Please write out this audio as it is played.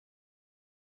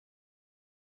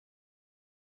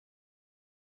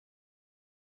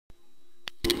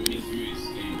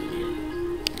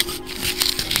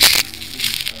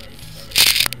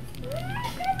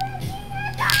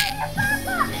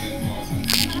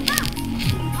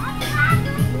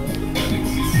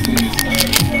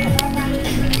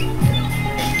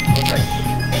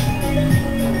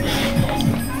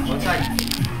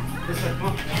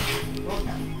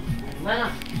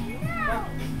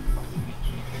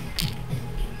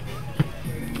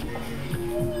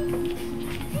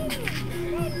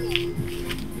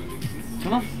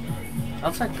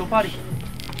Outside, go potty.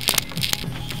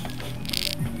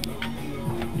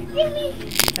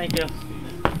 Thank you.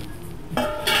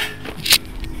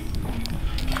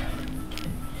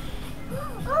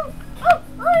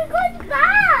 Good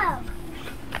job.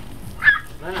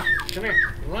 Lena, come here.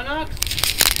 You want out?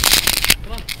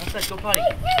 Come on, outside, go potty.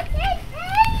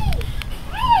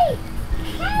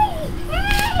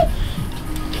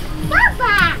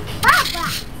 Papa! Papa!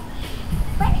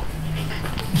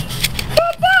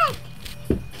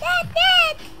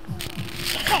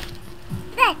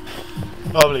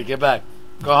 Bubbly, get back.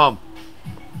 Go home.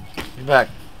 Get back.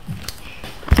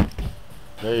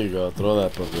 There you go. Throw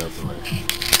that puppy out the way.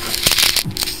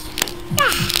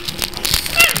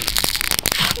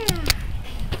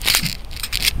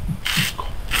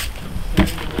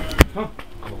 Come.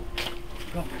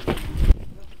 Go.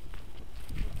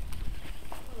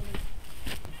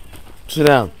 Sit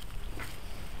down.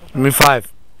 Give me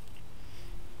 5.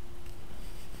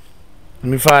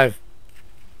 Give me 5.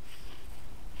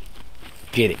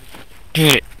 Get it.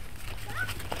 Get it.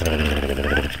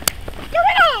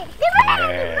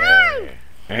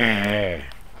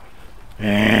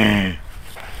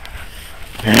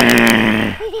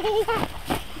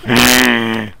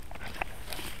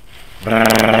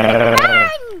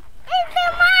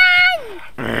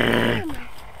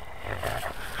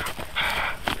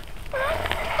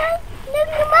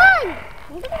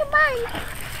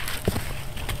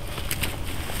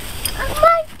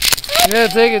 Yeah,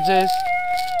 take it, Chase.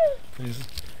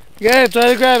 Yeah, try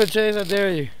to grab it, Chase. I dare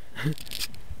you.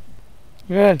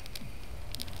 Good.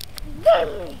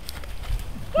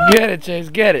 Get it, Chase.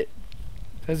 Get it.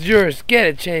 That's yours. Get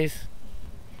it, Chase.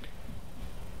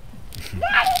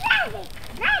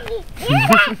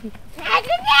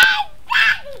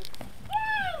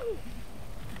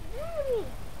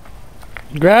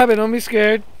 Grab it. Don't be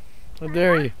scared. I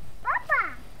dare you.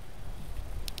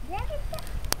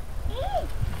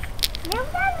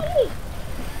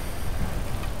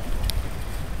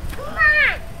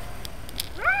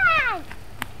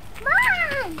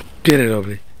 Get it,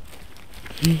 Oakley.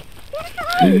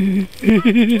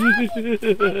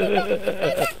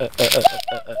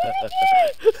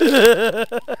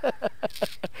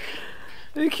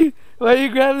 Why you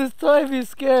grab this toy if you're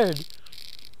scared?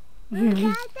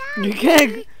 You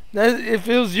can't. If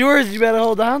it was yours, you better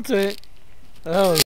hold on to it. Oh.